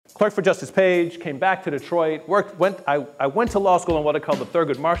clerked for Justice Page, came back to Detroit, I went to law school on what I call the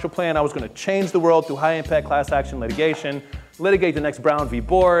Thurgood Marshall Plan. I was going to change the world through high-impact class action litigation, litigate the next Brown v.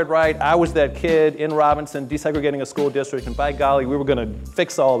 Board, right? I was that kid in Robinson desegregating a school district, and by golly, we were going to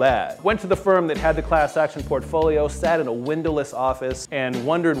fix all that. Went to the firm that had the class action portfolio, sat in a windowless office, and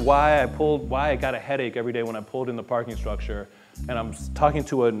wondered why I got a headache every day when I pulled in the parking structure. And I'm talking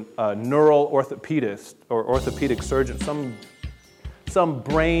to a neural orthopedist or orthopedic surgeon, some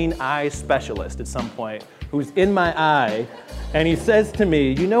brain eye specialist at some point, who's in my eye, and he says to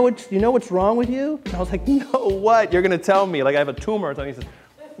me, you know what's wrong with you? And I was like, no, what? You're gonna tell me, like I have a tumor or something. He says,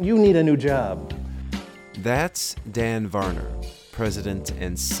 you need a new job. That's Dan Varner, president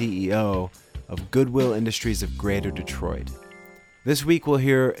and CEO of Goodwill Industries of Greater Detroit. This week we'll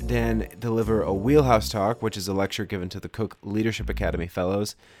hear Dan deliver a Wheelhouse Talk, which is a lecture given to the Cook Leadership Academy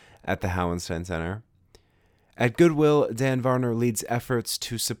Fellows at the Hauenstein Center. At Goodwill, Dan Varner leads efforts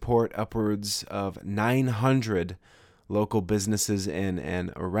to support upwards of 900 local businesses in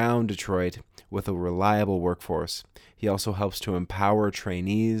and around Detroit with a reliable workforce. He also helps to empower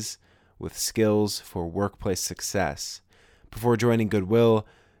trainees with skills for workplace success. Before joining Goodwill,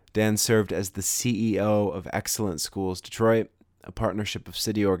 Dan served as the CEO of Excellent Schools Detroit, a partnership of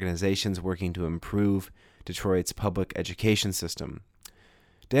city organizations working to improve Detroit's public education system.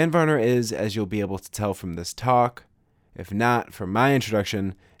 Dan Varner is, as you'll be able to tell from this talk, if not from my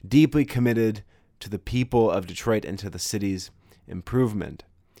introduction, deeply committed to the people of Detroit and to the city's improvement.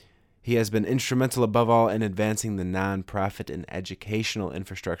 He has been instrumental above all in advancing the nonprofit and educational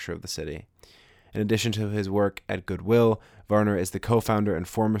infrastructure of the city. In addition to his work at Goodwill, Varner is the co-founder and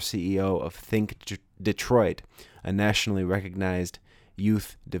former CEO of Think Detroit, a nationally recognized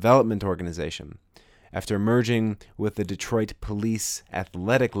youth development organization. After merging with the Detroit Police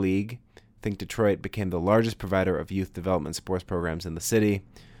Athletic League, Think Detroit became the largest provider of youth development sports programs in the city,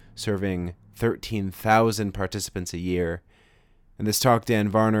 serving 13,000 participants a year. In this talk, Dan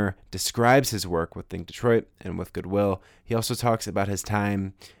Varner describes his work with Think Detroit and with Goodwill. He also talks about his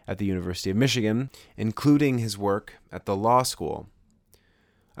time at the University of Michigan, including his work at the law school.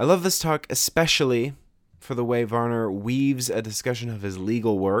 I love this talk especially for the way Varner weaves a discussion of his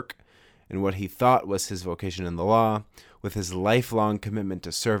legal work and what he thought was his vocation in the law with his lifelong commitment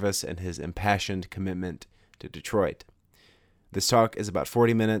to service and his impassioned commitment to Detroit. This talk is about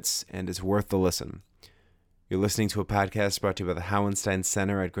 40 minutes and is worth the listen. You're listening to a podcast brought to you by the Hauenstein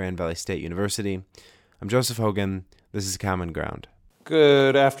Center at Grand Valley State University. I'm Joseph Hogan. This is Common Ground.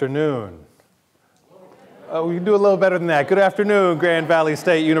 Good afternoon. We can do a little better than that. Good afternoon, Grand Valley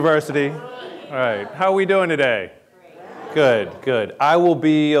State University. All right, how are we doing today? Good. I will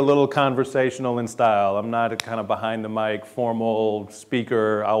be a little conversational in style. I'm not a kind of behind the mic, formal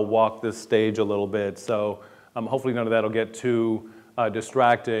speaker. I'll walk this stage a little bit, so hopefully none of that will get too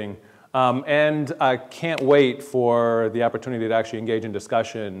distracting. And I can't wait for the opportunity to actually engage in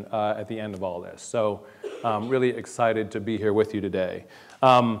discussion at the end of all this. So I'm really excited to be here with you today.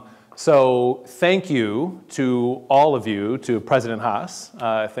 So thank you to all of you, to President Haas.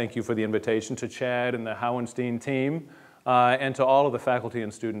 Thank you for the invitation, to Chad and the Hauenstein team, and to all of the faculty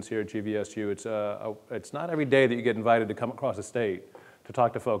and students here at GVSU. It's not every day that you get invited to come across the state to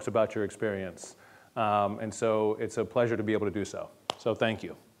talk to folks about your experience. And so it's a pleasure to be able to do so. So thank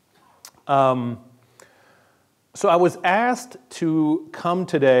you. So I was asked to come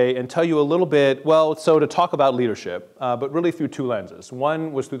today and tell you a little bit, to talk about leadership, but really through two lenses.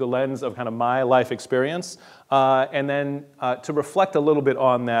 One was through the lens of kind of my life experience, and then to reflect a little bit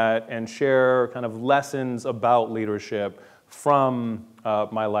on that and share kind of lessons about leadership from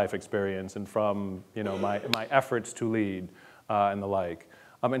my life experience and from my efforts to lead and the like.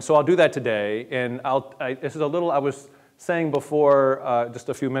 And so I'll do that today, and this is a little, I was saying before, just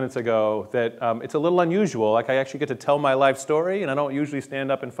a few minutes ago, that it's a little unusual. Like I actually get to tell my life story, and I don't usually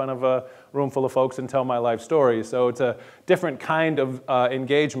stand up in front of a room full of folks and tell my life story. So it's a different kind of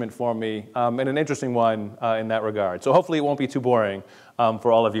engagement for me, and an interesting one in that regard. So hopefully it won't be too boring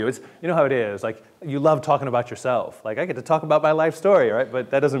for all of you. It's, you know how it is, like you love talking about yourself. Like I get to talk about my life story, right?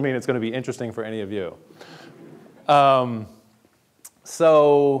 But that doesn't mean it's going to be interesting for any of you.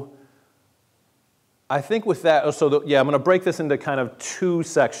 So I think with that, I'm going to break this into kind of two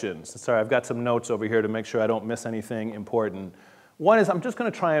sections. Sorry, I've got some notes over here to make sure I don't miss anything important. One is I'm just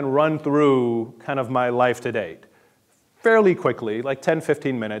going to try and run through kind of my life to date fairly quickly, like 10,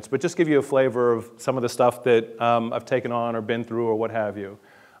 15 minutes, but just give you a flavor of some of the stuff that I've taken on or been through or what have you.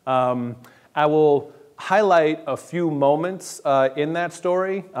 I will highlight a few moments in that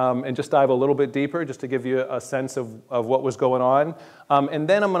story and just dive a little bit deeper just to give you a sense of what was going on. And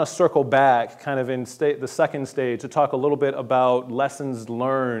then I'm going to circle back kind of in the second stage to talk a little bit about lessons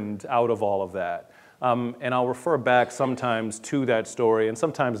learned out of all of that. And I'll refer back sometimes to that story and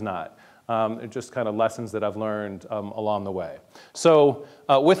sometimes not. Just kind of lessons that I've learned along the way. So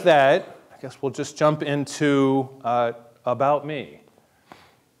with that, I guess we'll just jump into about me.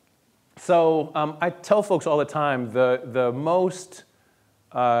 So I tell folks all the time the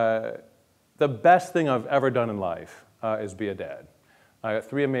best thing I've ever done in life is be a dad. I got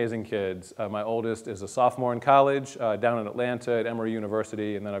 3 amazing kids. My oldest is a sophomore in college down in Atlanta at Emory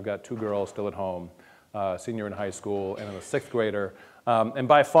University, and then I've got 2 girls still at home, senior in high school and a 6th grader. And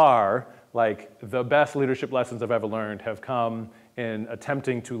by far, like the best leadership lessons I've ever learned have come in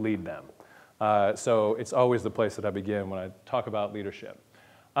attempting to lead them. So it's always the place that I begin when I talk about leadership.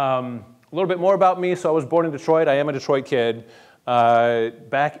 A little bit more about me. So I was born in Detroit. I am a Detroit kid.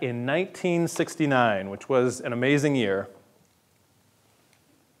 Back in 1969, which was an amazing year.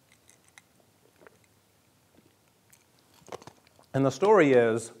 And the story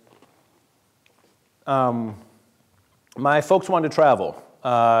is, my folks wanted to travel.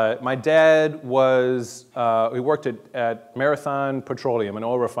 My dad was, he worked at Marathon Petroleum, an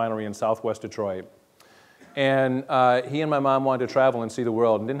oil refinery in southwest Detroit. And he and my mom wanted to travel and see the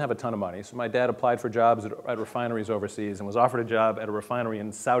world and didn't have a ton of money. So my dad applied for jobs at refineries overseas and was offered a job at a refinery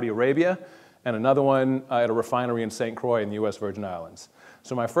in Saudi Arabia and another one at a refinery in St. Croix in the U.S. Virgin Islands.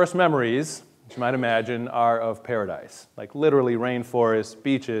 So my first memories, as you might imagine, are of paradise, like literally rainforests,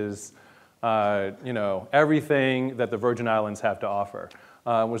 beaches, everything that the Virgin Islands have to offer.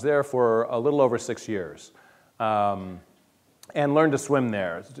 Was there for a little over 6 years. And learned to swim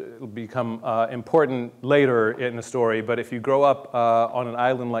there. It'll become important later in the story, but if you grow up on an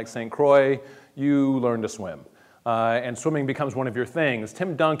island like St. Croix, you learn to swim. And swimming becomes one of your things.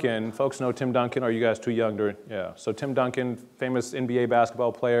 Tim Duncan, folks know Tim Duncan, are you guys too young to, yeah. So Tim Duncan, famous NBA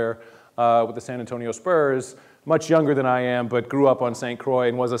basketball player with the San Antonio Spurs, much younger than I am, but grew up on St. Croix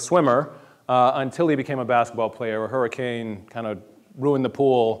and was a swimmer until he became a basketball player. A hurricane kind of ruined the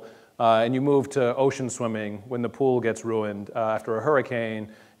pool. And you move to ocean swimming when the pool gets ruined after a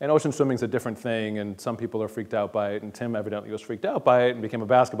hurricane. And ocean swimming's a different thing, and some people are freaked out by it, and Tim evidently was freaked out by it and became a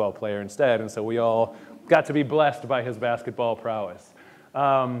basketball player instead, and so we all got to be blessed by his basketball prowess.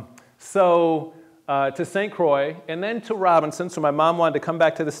 To St. Croix, and then to Robinson. So my mom wanted to come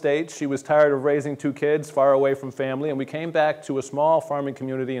back to the States. She was tired of raising 2 kids far away from family, and we came back to a small farming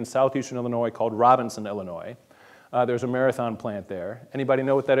community in southeastern Illinois called Robinson, Illinois. There's a Marathon plant there. Anybody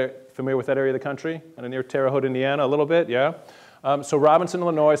know familiar with that area of the country? Kind of near Terre Haute, Indiana, a little bit, yeah? So Robinson,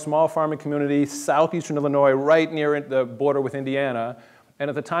 Illinois, small farming community, southeastern Illinois, right near the border with Indiana. And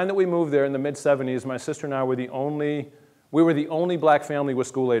at the time that we moved there in the mid-'70s, my sister and I were the only black family with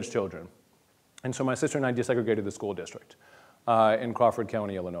school-age children. And so my sister and I desegregated the school district in Crawford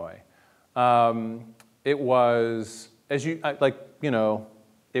County, Illinois. It was, it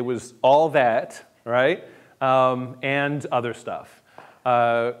was all that, right? And other stuff.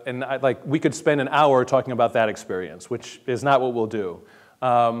 We could spend an hour talking about that experience, which is not what we'll do.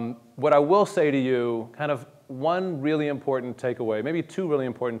 What I will say to you, kind of one really important takeaway, maybe 2 really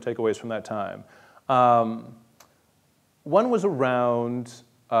important takeaways from that time. One was around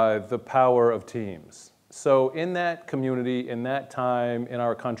the power of teams. So in that community, in that time in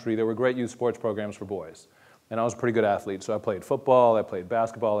our country, there were great youth sports programs for boys. And I was a pretty good athlete, so I played football, I played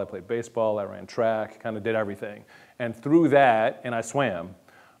basketball, I played baseball, I ran track, kind of did everything. And through that, and I swam,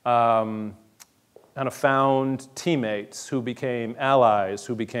 kind of found teammates who became allies,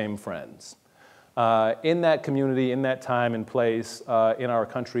 who became friends. In that community, in that time and place in our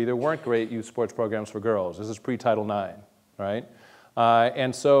country, there weren't great youth sports programs for girls. This is pre-Title IX, right?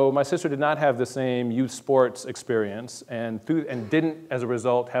 And so my sister did not have the same youth sports experience and didn't, as a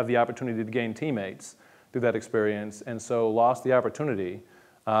result, have the opportunity to gain teammates through that experience, and so lost the opportunity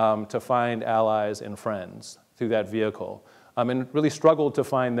to find allies and friends through that vehicle, and really struggled to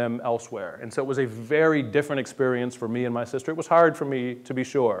find them elsewhere. And so it was a very different experience for me and my sister. It was hard for me, to be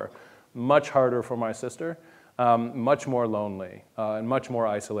sure, much harder for my sister, much more lonely, and much more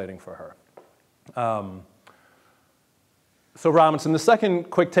isolating for her. So Robinson, the second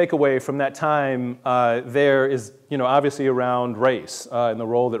quick takeaway from that time there is, obviously around race and the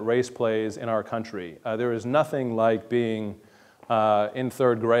role that race plays in our country. There is nothing like being in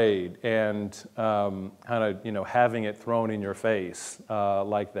 3rd grade and having it thrown in your face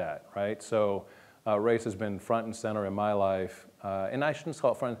like that, right? So race has been front and center in my life, and I shouldn't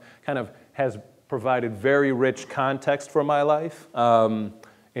call it front, kind of has provided very rich context for my life.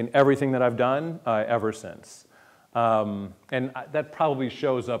 in everything that I've done ever since. That probably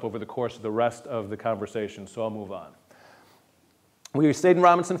shows up over the course of the rest of the conversation, so I'll move on. We stayed in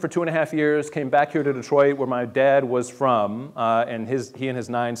Robinson for 2.5 years, came back here to Detroit, where my dad was from, and he and his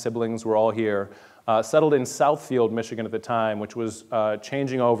 9 siblings were all here. Settled in Southfield, Michigan at the time, which was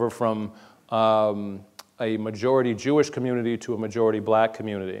changing over from a majority Jewish community to a majority black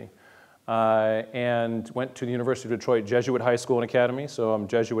community. And went to the University of Detroit Jesuit High School and Academy, so I'm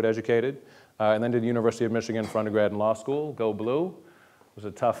Jesuit educated. And then to the University of Michigan for undergrad and law school. Go Blue. It was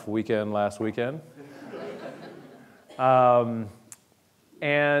a tough weekend last weekend. While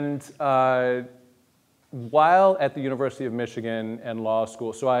at the University of Michigan and law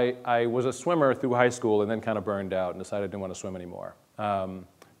school, so I was a swimmer through high school and then kind of burned out and decided I didn't want to swim anymore.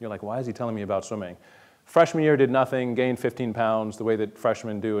 You're like, why is he telling me about swimming? Freshman year did nothing, gained 15 pounds, the way that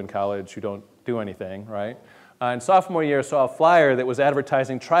freshmen do in college who don't do anything, right? And sophomore year, saw a flyer that was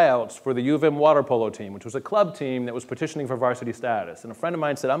advertising tryouts for the U of M water polo team, which was a club team that was petitioning for varsity status. And a friend of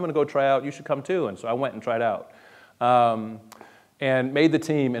mine said, I'm going to go try out, you should come too. And so I went and tried out. And made the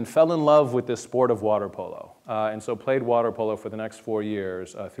team and fell in love with this sport of water polo. And so played water polo for the next 4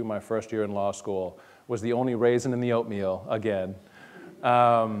 years through my first year in law school. Was the only raisin in the oatmeal again.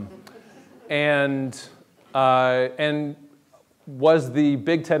 And was the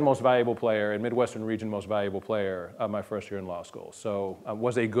Big Ten most valuable player and Midwestern region most valuable player my first year in law school. So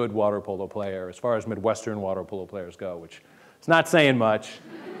was a good water polo player as far as Midwestern water polo players go, which is not saying much,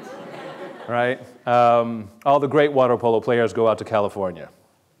 right? All the great water polo players go out to California.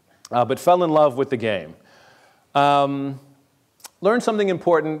 But fell in love with the game. Learned something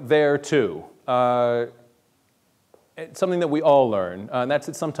important there too. Something that we all learn, and that's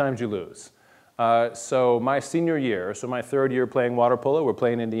that sometimes you lose. So my senior year, so my 3rd year playing water polo, we're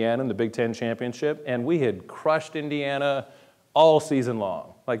playing Indiana in the Big Ten Championship, and we had crushed Indiana all season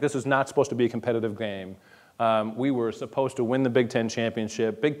long. Like, this was not supposed to be a competitive game. We were supposed to win the Big Ten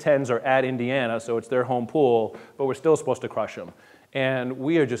Championship. Big Tens are at Indiana, so it's their home pool, but we're still supposed to crush them. And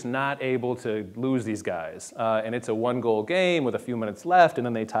we are just not able to lose these guys. And it's a 1-goal game with a few minutes left, and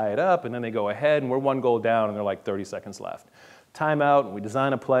then they tie it up, and then they go ahead, and we're 1 goal down, and they're like 30 seconds left. Timeout, and we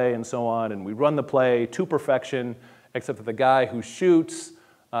design a play and so on, and we run the play to perfection, except that the guy who shoots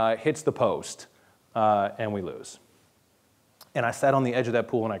hits the post, and we lose. And I sat on the edge of that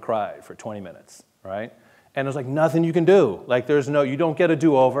pool and I cried for 20 minutes, right? And there's like nothing you can do. Like, you don't get a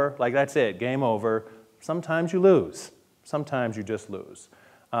do-over. Like, that's it, game over. Sometimes you lose. Sometimes you just lose.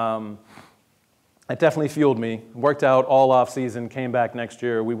 It definitely fueled me. Worked out all off season, came back next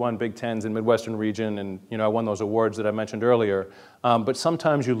year. We won Big Tens in Midwestern region, and I won those awards that I mentioned earlier. But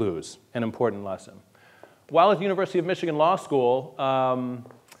sometimes you lose, an important lesson. While at the University of Michigan Law School,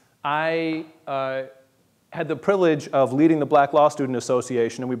 I had the privilege of leading the Black Law Student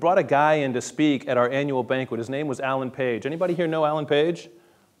Association, and we brought a guy in to speak at our annual banquet. His name was Alan Page. Anybody here know Alan Page?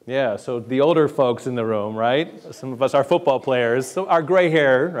 Yeah, so the older folks in the room, right? Some of us are football players, so our gray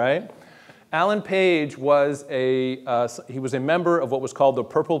hair, right? Alan Page was he was a member of what was called the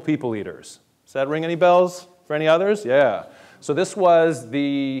Purple People Eaters. Does that ring any bells for any others? Yeah. So this was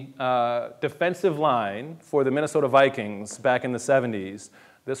the defensive line for the Minnesota Vikings back in the 70s.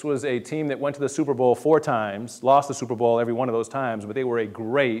 This was a team that went to the Super Bowl 4 times, lost the Super Bowl every one of those times, but they were a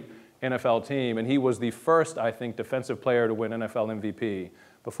great NFL team, and he was the first, I think, defensive player to win NFL MVP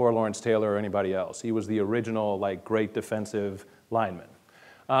before Lawrence Taylor or anybody else. He was the original, great defensive lineman.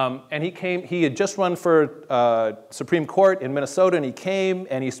 And he had just run for Supreme Court in Minnesota, and he came,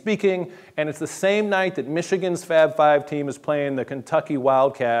 and he's speaking, and it's the same night that Michigan's Fab Five team is playing the Kentucky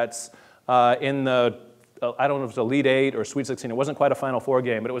Wildcats in the, I don't know if it was Elite 8 or Sweet 16. It wasn't quite a Final Four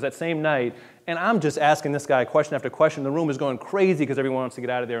game, but it was that same night, and I'm just asking this guy question after question. The room is going crazy because everyone wants to get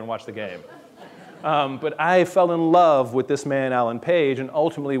out of there and watch the game. But I fell in love with this man, Alan Page, and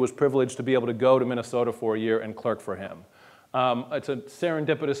ultimately was privileged to be able to go to Minnesota for a year and clerk for him. It's a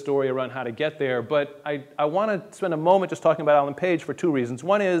serendipitous story around how to get there, but I want to spend a moment just talking about Alan Page for 2 reasons.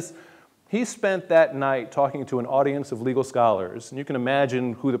 One is, he spent that night talking to an audience of legal scholars, and you can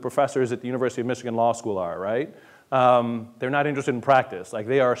imagine who the professors at the University of Michigan Law School are, right? They're not interested in practice,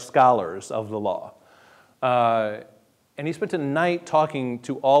 they are scholars of the law. And he spent a night talking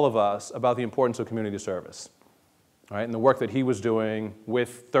to all of us about the importance of community service, right? And the work that he was doing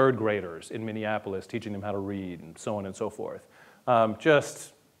with 3rd graders in Minneapolis, teaching them how to read and so on and so forth.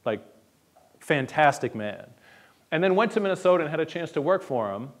 Just fantastic man. And then went to Minnesota and had a chance to work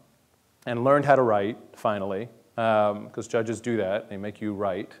for him and learned how to write, finally, because judges do that. They make you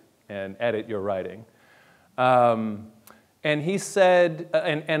write and edit your writing. And he said,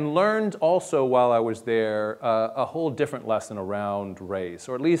 and learned also while I was there, a whole different lesson around race,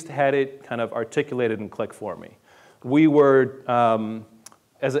 or at least had it kind of articulated and click for me. We were,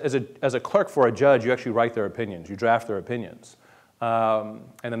 as a clerk for a judge, you actually write their opinions, you draft their opinions. And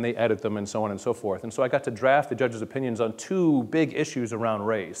then they edit them and so on and so forth. And so I got to draft the judge's opinions on two big issues around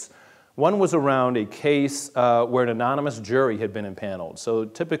race. One was around a case where an anonymous jury had been impaneled. So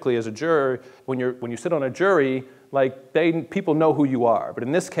typically as a juror, when you sit on a jury, like people know who you are. But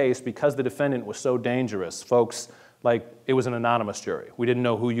in this case, because the defendant was so dangerous, folks, like it was an anonymous jury. We didn't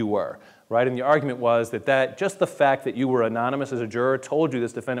know who you were, right? And the argument was that just the fact that you were anonymous as a juror told you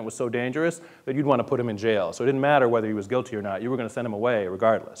this defendant was so dangerous that you'd want to put him in jail. So it didn't matter whether he was guilty or not. You were going to send him away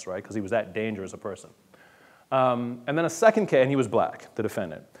regardless, right? Because he was that dangerous a person. And then a second case, and he was black, the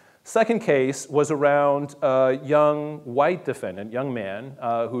defendant. Second case was around a young white defendant, young man,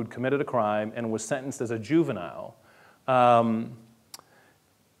 who'd committed a crime and was sentenced as a juvenile. And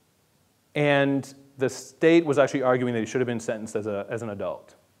the state was actually arguing that he should have been sentenced as an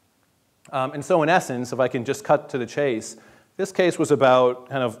adult. And so in essence, if I can just cut to the chase, this case was about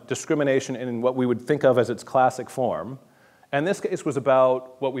kind of discrimination in what we would think of as its classic form. And this case was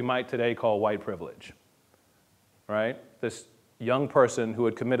about what we might today call white privilege, right? This young person who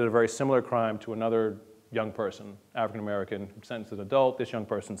had committed a very similar crime to another young person, African-American, sentenced as an adult, this young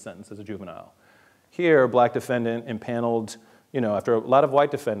person sentenced as a juvenile. Here, black defendant impaneled, after a lot of white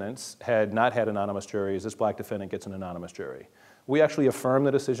defendants had not had anonymous juries, this black defendant gets an anonymous jury. We actually affirmed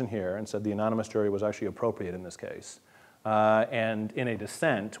the decision here and said the anonymous jury was actually appropriate in this case. And in a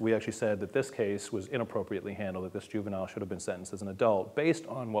dissent, we actually said that this case was inappropriately handled, that this juvenile should have been sentenced as an adult based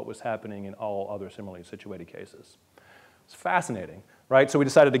on what was happening in all other similarly situated cases. It's fascinating, right? So we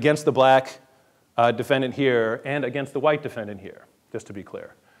decided against the black defendant here and against the white defendant here, just to be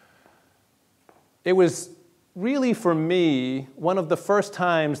clear. It was really, for me, one of the first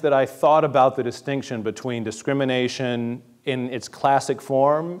times that I thought about the distinction between discrimination in its classic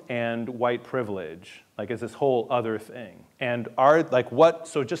form and white privilege, like as this whole other thing. And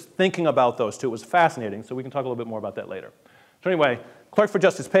so just thinking about those two, it was fascinating, so we can talk a little bit more about that later. So anyway, clerk for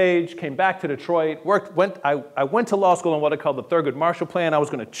Justice Page, came back to Detroit, I went to law school on what I called the Thurgood Marshall Plan. I was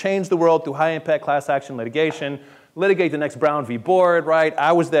going to change the world through high-impact class action litigation, litigate the next Brown v. Board, right?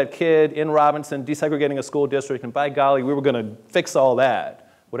 I was that kid in Robinson desegregating a school district, and by golly, we were going to fix all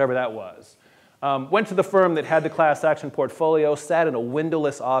that, whatever that was. Went to the firm that had the class action portfolio, sat in a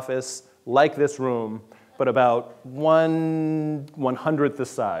windowless office like this room, but about 1/100th the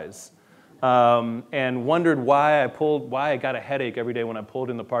size. And wondered why I got a headache every day when I pulled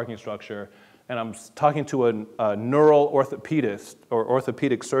in the parking structure. And I'm talking to a neural orthopedist or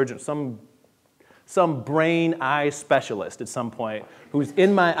orthopedic surgeon, some brain eye specialist at some point who's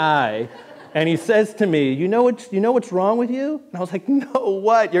in my eye, and he says to me, you know what's wrong with you? And I was like, no,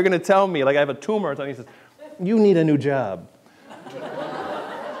 what? You're going to tell me, like I have a tumor. And he says, you need a new job.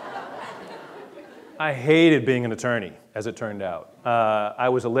 I hated being an attorney, as it turned out. I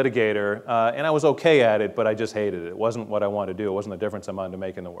was a litigator, and I was okay at it, but I just hated it. It wasn't what I wanted to do. It wasn't the difference I wanted to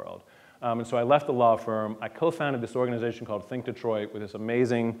make in the world. And so I left the law firm. I co-founded this organization called Think Detroit with this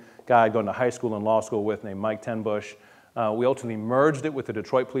amazing guy I'd gone to high school and law school with named Mike Tenbush. We ultimately merged it with the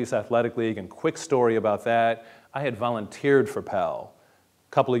Detroit Police Athletic League, and quick story about that, I had volunteered for PAL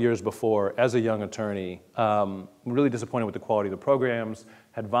a couple of years before as a young attorney, really disappointed with the quality of the programs,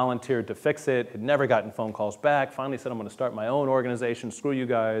 had volunteered to fix it, had never gotten phone calls back, finally said I'm going to start my own organization, screw you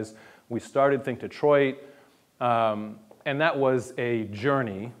guys. We started Think Detroit, and that was a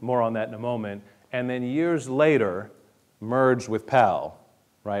journey, more on that in a moment, and then years later merged with PAL,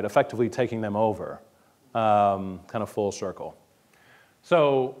 right, effectively taking them over, kind of full circle.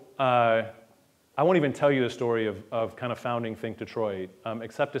 So I won't even tell you the story of kind of founding Think Detroit,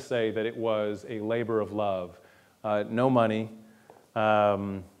 except to say that it was a labor of love. No money,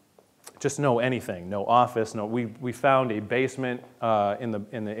 just no anything, no office. We found a basement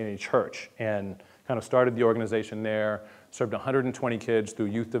in a church and kind of started the organization there, served 120 kids through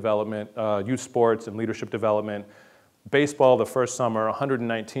youth development, youth sports and leadership development. Baseball the first summer,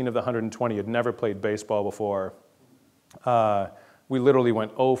 119 of the 120 had never played baseball before. We literally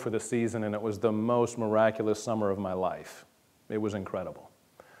went 0 for the season, and it was the most miraculous summer of my life. It was incredible.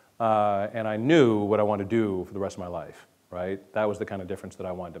 And I knew what I wanted to do for the rest of my life, right? That was the kind of difference that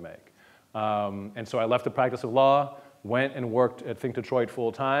I wanted to make. And so I left the practice of law, went and worked at Think Detroit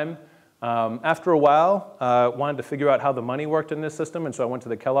full time. After a while, wanted to figure out how the money worked in this system, and so I went to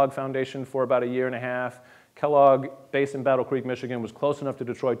the Kellogg Foundation for about a year and a half. Kellogg, based in Battle Creek, Michigan, was close enough to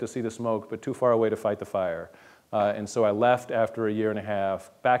Detroit to see the smoke, but too far away to fight the fire. And so I left after a year and a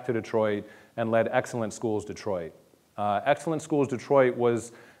half, back to Detroit, and led Excellent Schools Detroit. Excellent Schools Detroit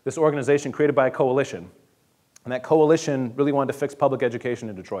was this organization created by a coalition. And that coalition really wanted to fix public education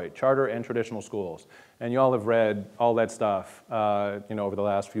in Detroit, charter and traditional schools. And you all have read all that stuff over the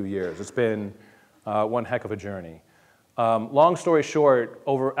last few years. It's been one heck of a journey. Long story short,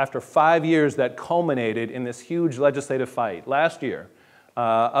 after 5 years that culminated in this huge legislative fight last year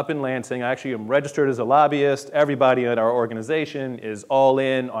up in Lansing. I actually am registered as a lobbyist. Everybody at our organization is all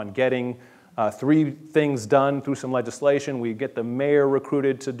in on getting 3 things done through some legislation. We get the mayor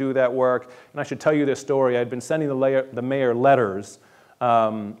recruited to do that work. And I should tell you this story. I'd been sending the mayor letters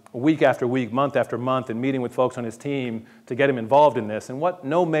week after week, month after month, and meeting with folks on his team to get him involved in this. And what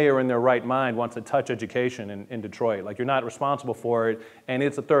no mayor in their right mind wants to touch education in Detroit. Like, you're not responsible for it, and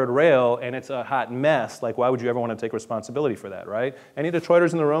it's a third rail, and it's a hot mess. Like, why would you ever want to take responsibility for that, right? Any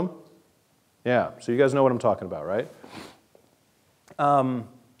Detroiters in the room? Yeah, so you guys know what I'm talking about, right?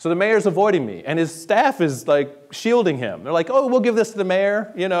 So the mayor's avoiding me, and his staff is like shielding him. They're like, oh, we'll give this to the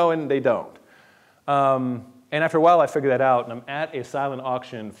mayor, and they don't. And after a while, I figured that out, and I'm at a silent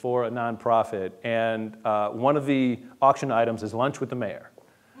auction for a nonprofit, and one of the auction items is lunch with the mayor.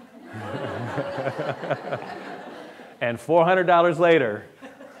 And $400 later,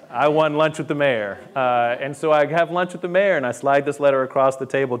 I won lunch with the mayor. And so I have lunch with the mayor, and I slide this letter across the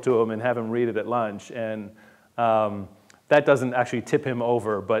table to him and have him read it at lunch. And that doesn't actually tip him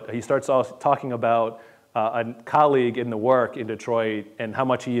over, but he starts talking about a colleague in the work in Detroit and how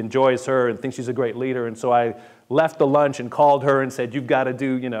much he enjoys her and thinks she's a great leader. And so I left the lunch and called her and said, you've got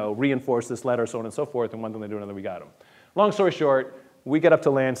to reinforce this letter, so on and so forth. And one thing they do, another, we got him. Long story short, we get up to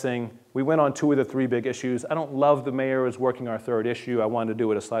Lansing. We went on 2 of the 3 big issues. I don't love the mayor is working our 3rd issue. I wanted to do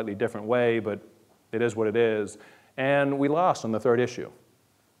it a slightly different way, but it is what it is. And we lost on the 3rd issue,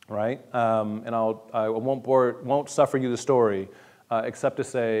 right? And I won't suffer you the story, except to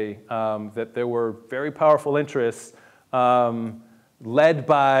say that there were very powerful interests led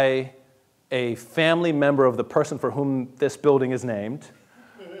by a family member of the person for whom this building is named.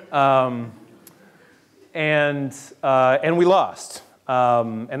 And we lost.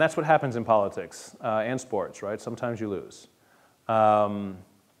 And that's what happens in politics and sports, right? Sometimes you lose. And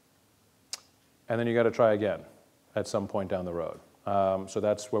then you got to try again at some point down the road. So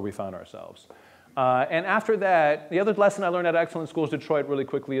that's where we found ourselves. And after that, the other lesson I learned at Excellent Schools Detroit really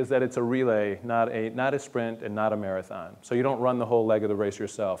quickly is that it's a relay, not a sprint and not a marathon. So you don't run the whole leg of the race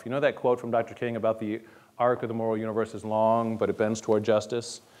yourself. You know that quote from Dr. King about the arc of the moral universe is long, but it bends toward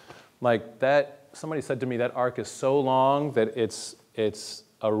justice? Like that, somebody said to me that arc is so long that it's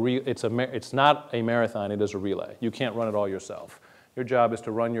not a marathon, it is a relay. You can't run it all yourself. Your job is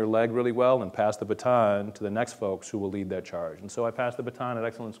to run your leg really well and pass the baton to the next folks who will lead that charge. And so I passed the baton at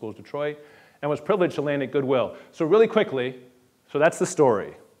Excellent Schools Detroit and was privileged to land at Goodwill. So really quickly, so that's the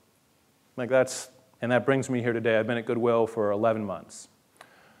story. And that brings me here today. I've been at Goodwill for 11 months.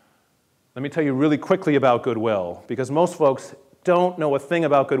 Let me tell you really quickly about Goodwill, because most folks don't know a thing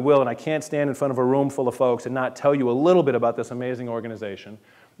about Goodwill, and I can't stand in front of a room full of folks and not tell you a little bit about this amazing organization.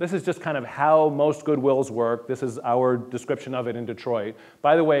 This is just kind of how most Goodwills work. This is our description of it in Detroit.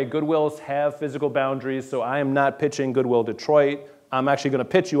 By the way, Goodwills have physical boundaries, so I am not pitching Goodwill Detroit. I'm actually going to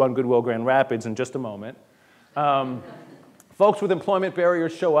pitch you on Goodwill Grand Rapids in just a moment. Folks with employment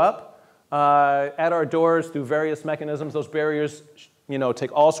barriers show up at our doors through various mechanisms. Those barriers,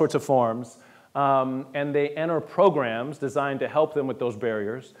 take all sorts of forms. And they enter programs designed to help them with those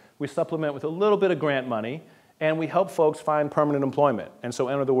barriers. We supplement with a little bit of grant money, and we help folks find permanent employment, and so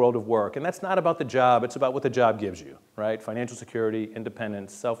enter the world of work. And that's not about the job, it's about what the job gives you, right? Financial security,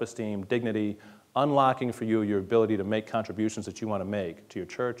 independence, self-esteem, dignity, unlocking for you your ability to make contributions that you want to make to your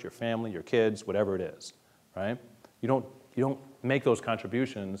church, your family, your kids, whatever it is, right? You don't make those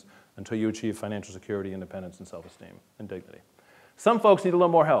contributions until you achieve financial security, independence, and self-esteem, and dignity. Some folks need a little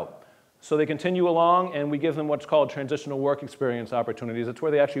more help. So they continue along, and we give them what's called transitional work experience opportunities. It's where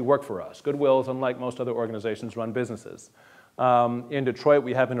they actually work for us. Goodwill is, unlike most other organizations, run businesses. In Detroit,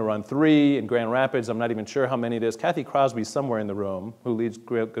 we happen to run 3. In Grand Rapids, I'm not even sure how many it is. Kathy Crosby's somewhere in the room, who leads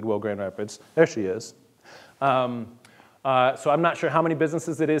Goodwill Grand Rapids. There she is. So I'm not sure how many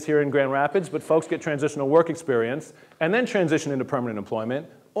businesses it is here in Grand Rapids, but folks get transitional work experience and then transition into permanent employment,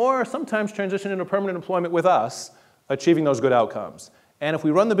 or sometimes transition into permanent employment with us, achieving those good outcomes. And if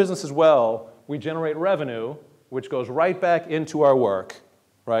we run the business as well, we generate revenue, which goes right back into our work,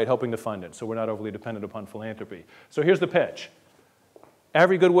 right, helping to fund it, so we're not overly dependent upon philanthropy. So here's the pitch.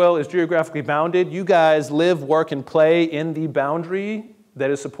 Every Goodwill is geographically bounded. You guys live, work, and play in the boundary that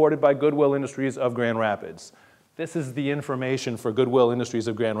is supported by Goodwill Industries of Grand Rapids. This is the information for Goodwill Industries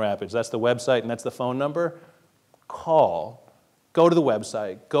of Grand Rapids. That's the website, and that's the phone number. Call, go to the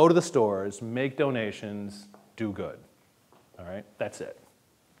website, go to the stores, make donations, do good. All right, that's it.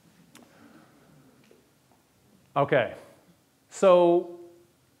 Okay, so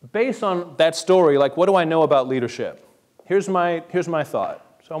based on that story, like, what do I know about leadership? Here's my thought.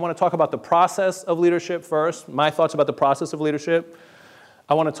 So I want to talk about the process of leadership first, my thoughts about the process of leadership.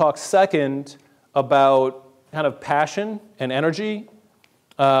 I want to talk second about kind of passion and energy.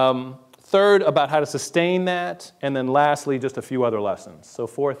 Third, about how to sustain that. And then lastly, just a few other lessons. So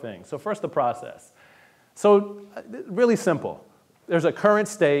 4 things. So first, the process. So really simple. There's a current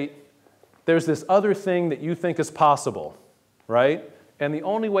state. There's this other thing that you think is possible, right? And the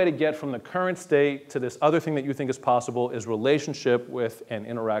only way to get from the current state to this other thing that you think is possible is relationship with and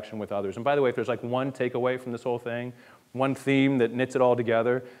interaction with others. And by the way, if there's like one takeaway from this whole thing, one theme that knits it all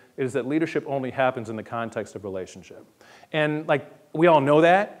together, is that leadership only happens in the context of relationship. And like, we all know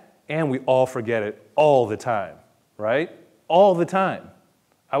that, and we all forget it all the time, right? All the time.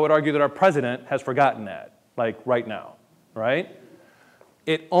 I would argue that our president has forgotten that, like right now, right?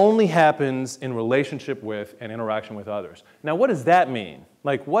 It only happens in relationship with and interaction with others. Now, what does that mean?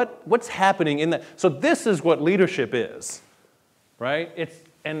 Like, what's happening in that? So this is what leadership is, right?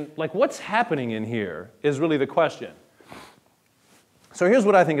 And like, what's happening in here is really the question. So here's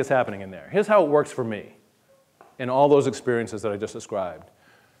what I think is happening in there. Here's how it works for me in all those experiences that I just described.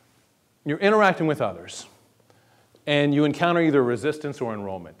 You're interacting with others, and you encounter either resistance or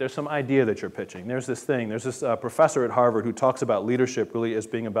enrollment. There's some idea that you're pitching. There's this professor at Harvard who talks about leadership really as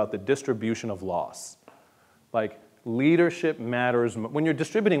being about the distribution of loss. Like, leadership matters. When you're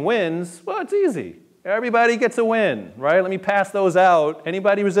distributing wins, well, it's easy. Everybody gets a win, right? Let me pass those out.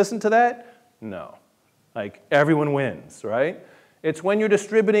 Anybody resistant to that? No. Like, everyone wins, right? It's when you're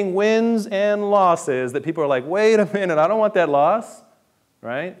distributing wins and losses that people are like, wait a minute, I don't want that loss,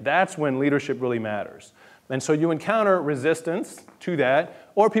 right? That's when leadership really matters. And so you encounter resistance to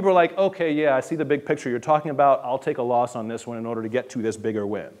that, or people are like, okay, yeah, I see the big picture you're talking about. I'll take a loss on this one in order to get to this bigger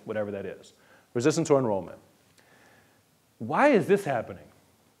win, whatever that is. Resistance or enrollment. Why is this happening?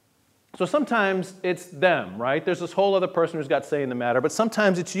 So sometimes it's them, right? There's this whole other person who's got say in the matter, but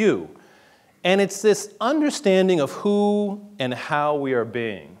sometimes it's you. And it's this understanding of who and how we are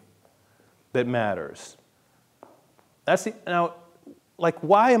being that matters. Now, like,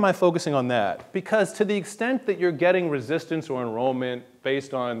 why am I focusing on that? Because to the extent that you're getting resistance or enrollment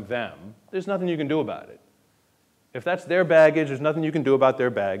based on them, there's nothing you can do about it. If that's their baggage, there's nothing you can do about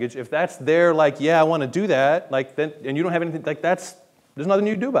their baggage. If that's their, like, yeah, I want to do that, like, then, and you don't have anything, like, there's nothing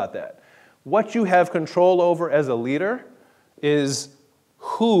you can do about that. What you have control over as a leader is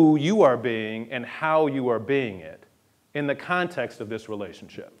who you are being and how you are being it in the context of this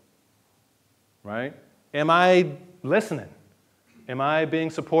relationship, right? Am I listening? Am I being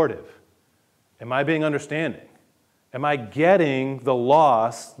supportive? Am I being understanding? Am I getting the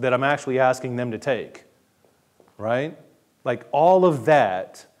loss that I'm actually asking them to take, right? Like, all of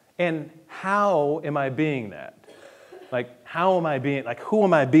that, and how am I being that? Like, how am I being, like, who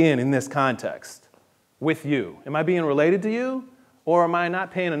am I being in this context with you? Am I being related to you? Or am I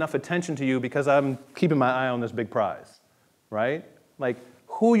not paying enough attention to you because I'm keeping my eye on this big prize, right? Like,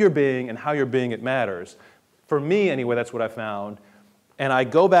 who you're being and how you're being, it matters. For me, anyway, that's what I found. And I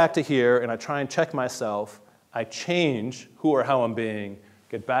go back to here, and I try and check myself. I change who or how I'm being,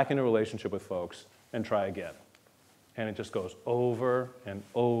 get back into a relationship with folks, and try again. And it just goes over and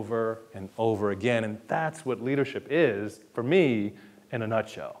over and over again. And that's what leadership is, for me, in a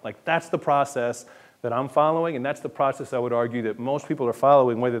nutshell. Like, that's the process that I'm following, and that's the process I would argue that most people are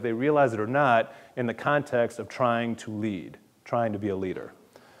following, whether they realize it or not, in the context of trying to lead, trying to be a leader.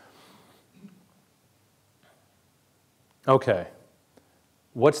 Okay,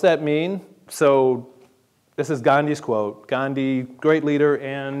 what's that mean? So this is Gandhi's quote. Gandhi, great leader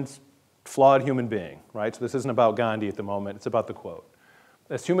and flawed human being, right? So this isn't about Gandhi at the moment, it's about the quote.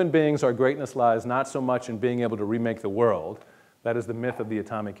 As human beings, our greatness lies not so much in being able to remake the world, that is the myth of the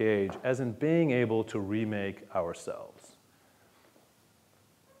atomic age, as in being able to remake ourselves.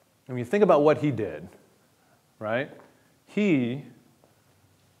 And when you think about what he did, right? He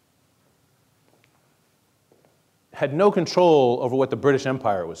had no control over what the British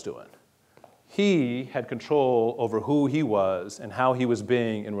Empire was doing. He had control over who he was and how he was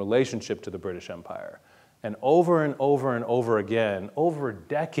being in relationship to the British Empire. And over and over and over again, over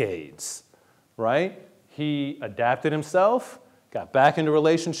decades, right? He adapted himself, got back into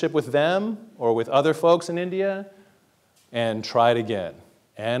relationship with them or with other folks in India, and tried again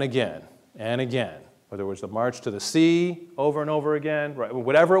and again and again. Whether it was the march to the sea over and over again, right,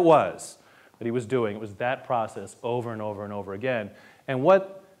 whatever it was that he was doing, it was that process over and over and over again. And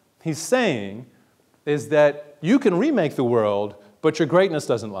what he's saying is that you can remake the world, but your greatness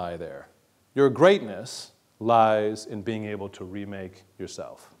doesn't lie there. Your greatness lies in being able to remake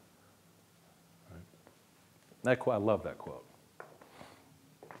yourself. Right? That quote, I love that quote.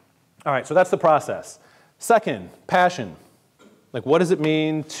 All right, so that's the process. Second, passion. Like, what does it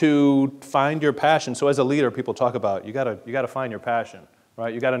mean to find your passion? So as a leader, people talk about you gotta find your passion,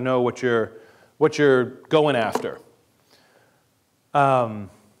 right? You gotta know what you're going after. So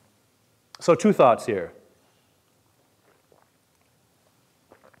two thoughts here.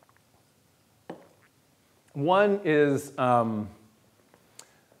 One is there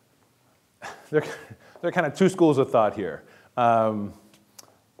are kind of two schools of thought here.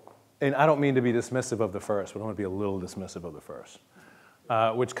 And I don't mean to be dismissive of the first, but I want to be a little dismissive of the first,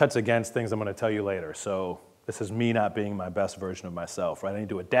 which cuts against things I'm going to tell you later. So this is me not being my best version of myself, right? I need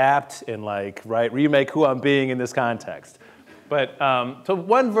to adapt and remake who I'm being in this context. But so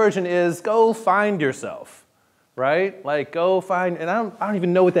one version is go find yourself, right? Like go find, and I don't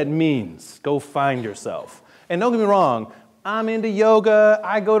even know what that means. Go find yourself. And don't get me wrong, I'm into yoga.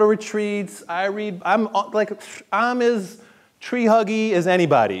 I go to retreats. I read. I'm as tree huggy as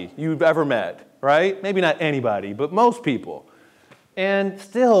anybody you've ever met, right? Maybe not anybody, but most people. And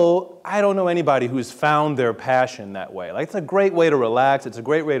still, I don't know anybody who's found their passion that way. Like, it's a great way to relax. It's a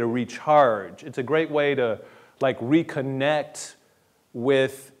great way to recharge. It's a great way to reconnect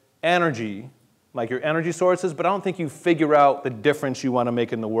with energy, like your energy sources, but I don't think you figure out the difference you want to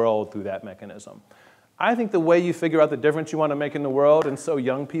make in the world through that mechanism. I think the way you figure out the difference you want to make in the world, and so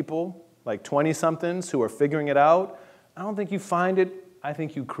young people, like 20-somethings who are figuring it out, I don't think you find it, I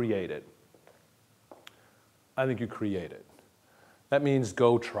think you create it. I think you create it. That means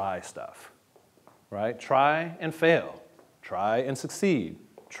go try stuff, right? Try and fail. Try and succeed.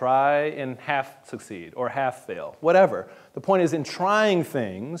 Try and half succeed or half fail, whatever. The point is, in trying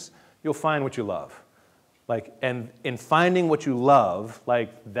things, you'll find what you love. And in finding what you love,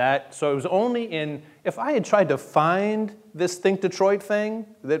 so it was only if I had tried to find this Think Detroit thing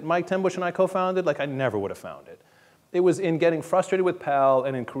that Mike Tenbush and I co-founded, I never would have found it. It was in getting frustrated with PAL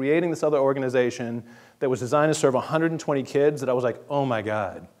and in creating this other organization that was designed to serve 120 kids that I was like, oh my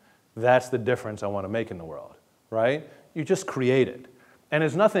God, that's the difference I want to make in the world, right? You just create it. And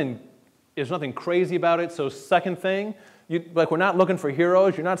there's nothing crazy about it. So second thing, we're not looking for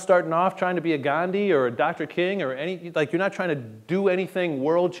heroes. You're not starting off trying to be a Gandhi or a Dr. King or you're not trying to do anything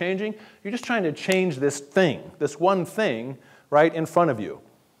world-changing. You're just trying to change this thing, this one thing, right, in front of you.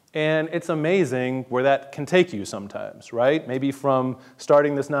 And it's amazing where that can take you sometimes, right? Maybe from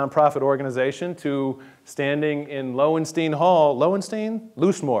starting this nonprofit organization to standing in Lowenstein Hall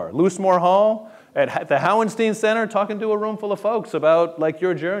at the Howenstein Center talking to a room full of folks about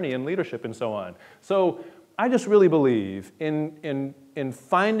your journey and leadership and so on. So I just really believe in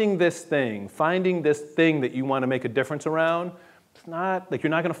finding this thing that you want to make a difference around. It's not you're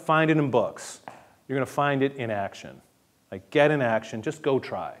not going to find it in books. You're going to find it in action. Get in action, just go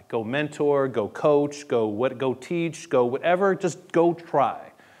try. Go mentor, go coach, go teach, go whatever, just go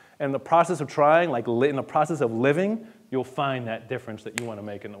try. And in the process of trying, in the process of living, you'll find that difference that you want to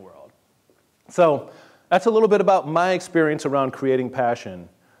make in the world. So that's a little bit about my experience around creating passion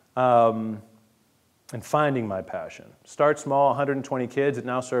and finding my passion. Start small, 120 kids, it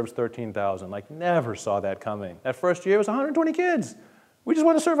now serves 13,000. Never saw that coming. That first year it was 120 kids. We just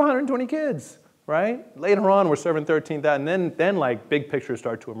want to serve 120 kids. Right? Later on, we're serving 13,000, and then big pictures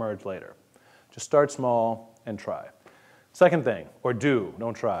start to emerge later. Just start small and try. Second thing, or do,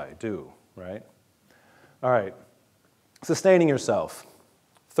 don't try, do, right? All right, sustaining yourself.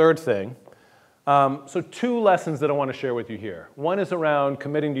 Third thing, so two lessons that I want to share with you here. One is around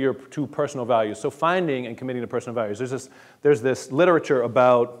committing to your two personal values. So finding and committing to personal values. There's this literature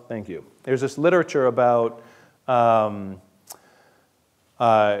about, thank you, there's this literature about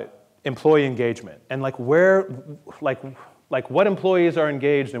employee engagement and what employees are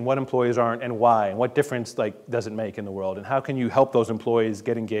engaged and what employees aren't and why and what difference does it make in the world and how can you help those employees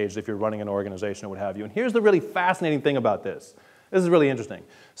get engaged if you're running an organization or what have you. And here's the really fascinating thing about this. This is really interesting.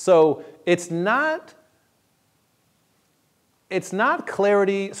 So it's not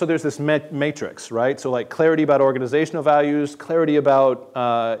clarity. So there's this matrix, right? So clarity about organizational values, clarity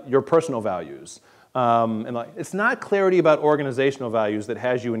about your personal values. It's not clarity about organizational values that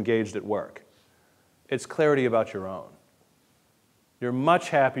has you engaged at work. It's clarity about your own. You're much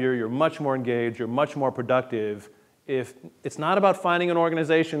happier, you're much more engaged, you're much more productive if it's not about finding an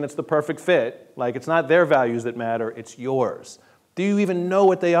organization that's the perfect fit. It's not their values that matter, it's yours. Do you even know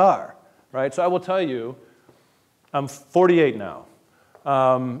what they are? Right? So I will tell you, I'm 48 now.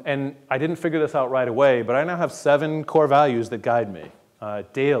 And I didn't figure this out right away, but I now have 7 core values that guide me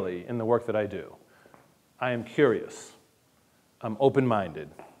daily in the work that I do. I am curious, I'm open-minded,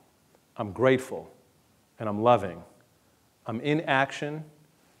 I'm grateful, and I'm loving. I'm in action.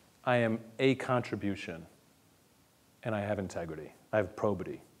 I am a contribution. And I have integrity. I have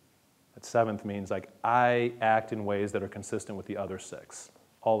probity. That seventh means like I act in ways that are consistent with the other six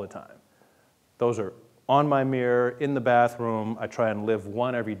all the time. Those are on my mirror, in the bathroom. I try and live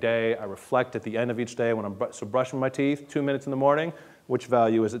one every day. I reflect at the end of each day when I'm brushing my teeth, 2 minutes in the morning, which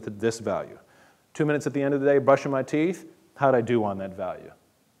value is it to this value? 2 minutes at the end of the day, brushing my teeth, how'd I do on that value,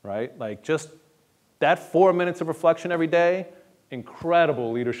 right? Like just that 4 minutes of reflection every day,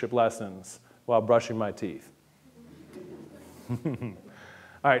 incredible leadership lessons while brushing my teeth.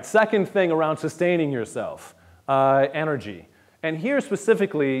 All right, second thing around sustaining yourself, energy. And here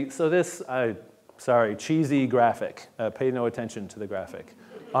specifically, so this, sorry, cheesy graphic. Pay no attention to the graphic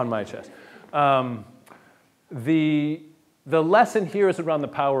on my chest. The lesson here is around the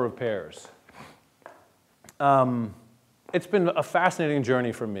power of pairs. It's been a fascinating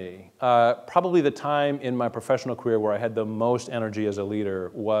journey for me. Probably the time in my professional career where I had the most energy as a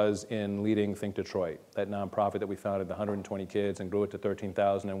leader was in leading Think Detroit, that nonprofit that we founded, the 120 kids, and grew it to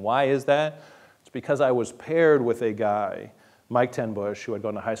 13,000. And why is that? It's because I was paired with a guy, Mike Tenbush, who I'd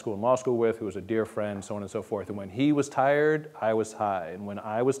gone to high school and law school with, who was a dear friend, so on and so forth. And when he was tired, I was high. And when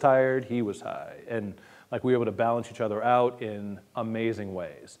I was tired, he was high. And like we were able to balance each other out in amazing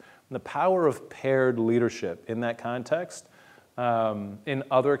ways. And the power of paired leadership in that context, in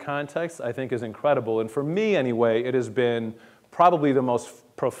other contexts, I think is incredible. And for me anyway, it has been probably the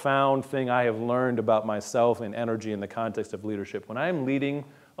most profound thing I have learned about myself and energy in the context of leadership. When I'm leading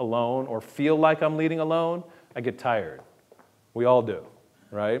alone or feel like I'm leading alone, I get tired. We all do,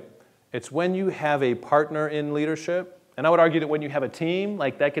 right? It's when you have a partner in leadership, and I would argue that when you have a team,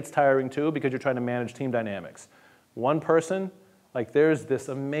 like that gets tiring too because you're trying to manage team dynamics. One person, like there's this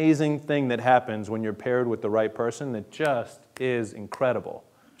amazing thing that happens when you're paired with the right person that just is incredible,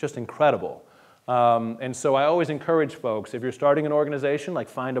 just incredible. And so I always encourage folks, if you're starting an organization, like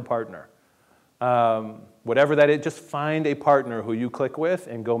find a partner. Whatever that is, just find a partner who you click with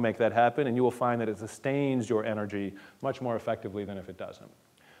and go make that happen, and you will find that it sustains your energy much more effectively than if it doesn't.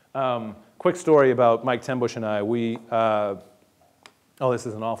 Quick story about Mike Tenbush and I. This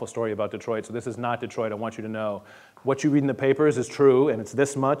is an awful story about Detroit, so this is not Detroit. I want you to know what you read in the papers is true, and it's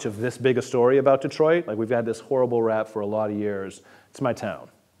this much of this big a story about Detroit. Like we've had this horrible rap for a lot of years. It's my town.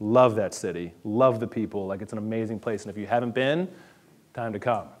 Love that city. Love the people. Like it's an amazing place, and if you haven't been, time to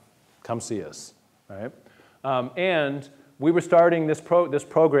come. Come see us, right? And we were starting this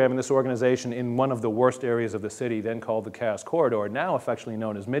program and this organization in one of the worst areas of the city, then called the Cass Corridor, now affectionately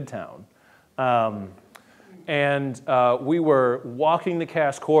known as Midtown. We were walking the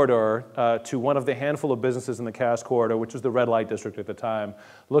Cass Corridor to one of the handful of businesses in the Cass Corridor, which was the red light district at the time,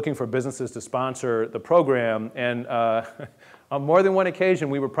 looking for businesses to sponsor the program. And on more than one occasion,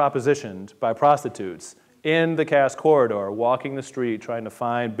 we were propositioned by prostitutes in the Cass Corridor, walking the street, trying to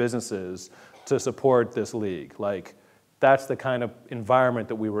find businesses to support this league. Like, that's the kind of environment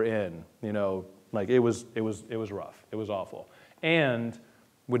that we were in. You know, like it was rough. It was awful, and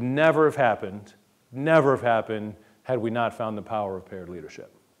would never have happened had we not found the power of paired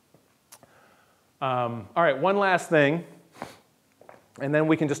leadership. All right, one last thing, and then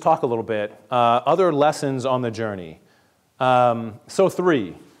we can just talk a little bit. Other lessons on the journey. So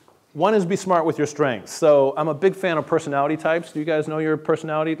 3. One is be smart with your strengths. So I'm a big fan of personality types. Do you guys know your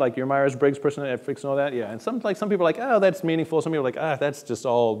personality? Like your Myers-Briggs personality, freaks know that? Yeah, and some people are like, oh, that's meaningful. Some people are like, that's just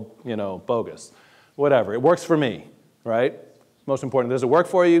all, bogus. Whatever, it works for me, right? Most important, does it work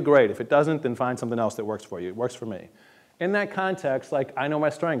for you? Great. If it doesn't, then find something else that works for you. It works for me. In that context, like I know my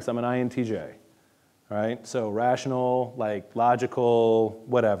strengths. I'm an INTJ, right? So rational, like logical,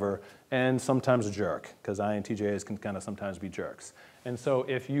 whatever, and sometimes a jerk, because INTJs can kind of sometimes be jerks. And so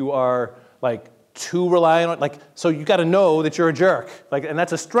if you are like too reliant on, like, so you got to know that you're a jerk, like, and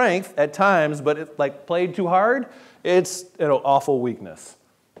that's a strength at times, but it, like played too hard, it's an awful weakness.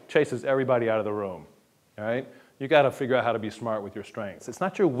 Chases everybody out of the room, all right? You got to figure out how to be smart with your strengths. It's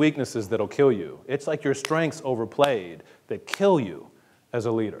not your weaknesses that'll kill you. It's like your strengths overplayed that kill you as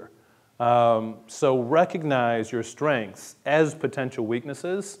a leader. So recognize your strengths as potential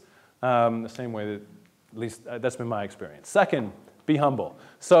weaknesses, the same way that, at least that's been my experience. Second, be humble.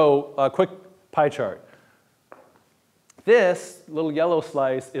 So a quick pie chart. This little yellow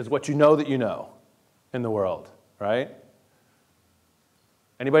slice is what you know that you know in the world, right?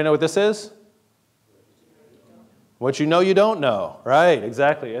 Anybody know what this is? What you know you don't know, right,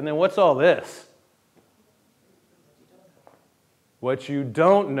 exactly. And then what's all this? What you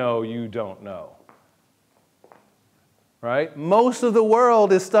don't know, you don't know. Right? Most of the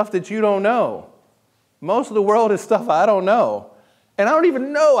world is stuff that you don't know. Most of the world is stuff I don't know. And I don't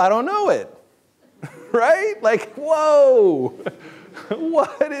even know I don't know it. right? Like, whoa,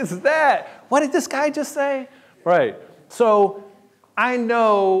 what is that? What did this guy just say? Right, so I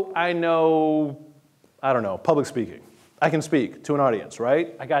know, I don't know, public speaking. I can speak to an audience,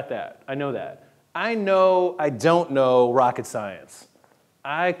 right? I got that, I know that. I know I don't know rocket science.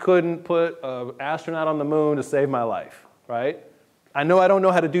 I couldn't put an astronaut on the moon to save my life, right? I know I don't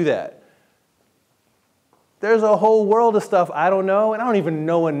know how to do that. There's a whole world of stuff I don't know, and I don't even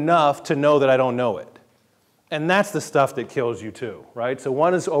know enough to know that I don't know it. And that's the stuff that kills you too, right? So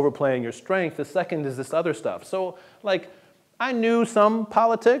one is overplaying your strength. The second is this other stuff. So like, I knew some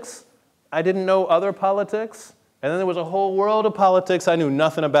politics. I didn't know other politics. And then there was a whole world of politics I knew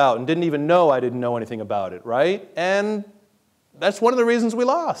nothing about and didn't even know I didn't know anything about it, right? And that's one of the reasons we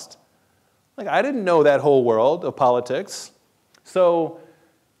lost. Like, I didn't know that whole world of politics. So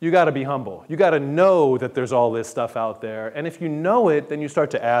you got to be humble. You got to know that there's all this stuff out there. And if you know it, then you start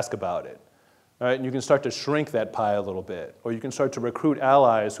to ask about it. Right? And you can start to shrink that pie a little bit. Or you can start to recruit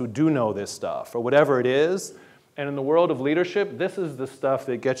allies who do know this stuff, or whatever it is. And in the world of leadership, this is the stuff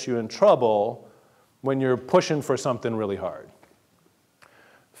that gets you in trouble when you're pushing for something really hard.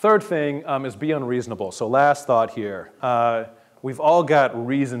 Third thing is be unreasonable. So last thought here. We've all got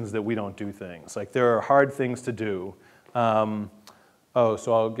reasons that we don't do things. Like, there are hard things to do. So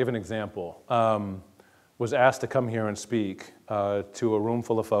I'll give an example. Was asked to come here and speak to a room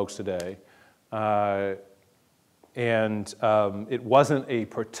full of folks today. And it wasn't a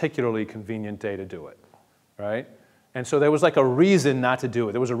particularly convenient day to do it, right? And so there was like a reason not to do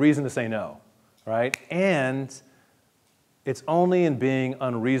it. There was a reason to say no, right? And it's only in being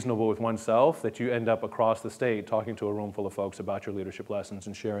unreasonable with oneself that you end up across the state talking to a room full of folks about your leadership lessons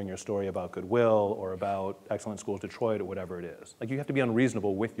and sharing your story about Goodwill or about Excellent Schools Detroit or whatever it is. Like, you have to be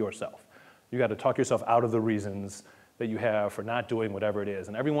unreasonable with yourself. You got to talk yourself out of the reasons that you have for not doing whatever it is.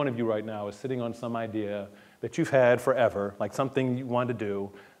 And every one of you right now is sitting on some idea that you've had forever, like something you want to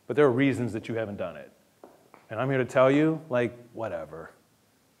do, but there are reasons that you haven't done it. And I'm here to tell you, like, whatever.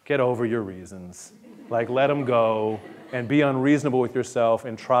 Get over your reasons. Like, let them go and be unreasonable with yourself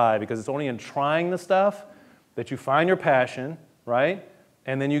and try, because it's only in trying the stuff that you find your passion, right?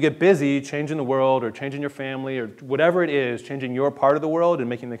 And then you get busy changing the world or changing your family or whatever it is, changing your part of the world and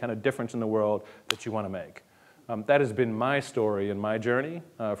making the kind of difference in the world that you want to make. That has been my story and my journey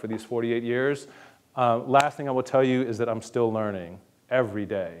for these 48 years. Last thing I will tell you is that I'm still learning every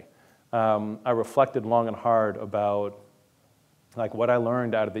day. I reflected long and hard about like what I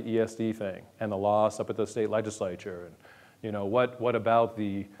learned out of the ESD thing and the loss up at the state legislature, and what about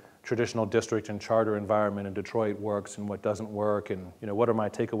the traditional district and charter environment in Detroit works and what doesn't work, and what are my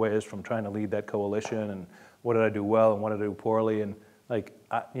takeaways from trying to lead that coalition, and what did I do well and what did I do poorly, and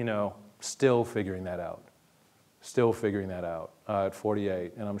still figuring that out. Still figuring that out at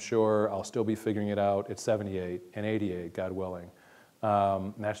 48, and I'm sure I'll still be figuring it out at 78 and 88, God willing.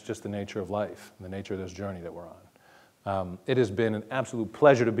 And that's just the nature of life, and the nature of this journey that we're on. It has been an absolute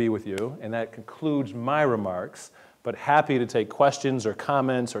pleasure to be with you, and that concludes my remarks, but happy to take questions or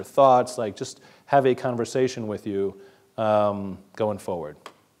comments or thoughts, like just have a conversation with you going forward.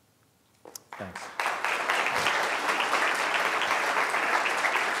 Thanks.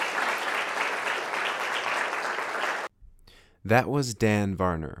 That was Dan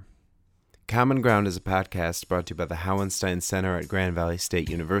Varner. Common Ground is a podcast brought to you by the Hauenstein Center at Grand Valley State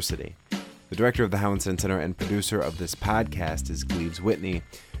University. The director of the Hauenstein Center and producer of this podcast is Gleaves Whitney.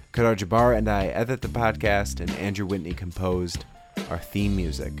 Kadar Jabbar and I edit the podcast, and Andrew Whitney composed our theme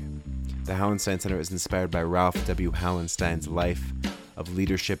music. The Hauenstein Center is inspired by Ralph W. Hauenstein's life of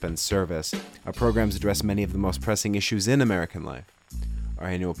leadership and service. Our programs address many of the most pressing issues in American life. Our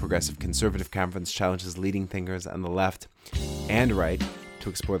annual Progressive Conservative Conference challenges leading thinkers on the left and right to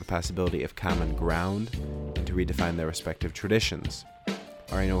explore the possibility of common ground and to redefine their respective traditions.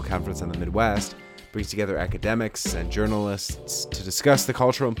 Our annual conference on the Midwest brings together academics and journalists to discuss the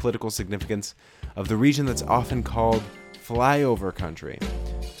cultural and political significance of the region that's often called flyover country.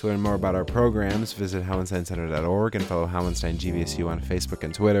 To learn more about our programs, visit HauensteinCenter.org and follow Hauenstein GVSU on Facebook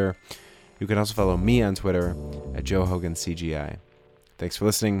and Twitter. You can also follow me on Twitter at Joe Hogan CGI. Thanks for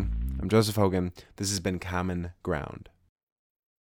listening. I'm Joseph Hogan. This has been Common Ground.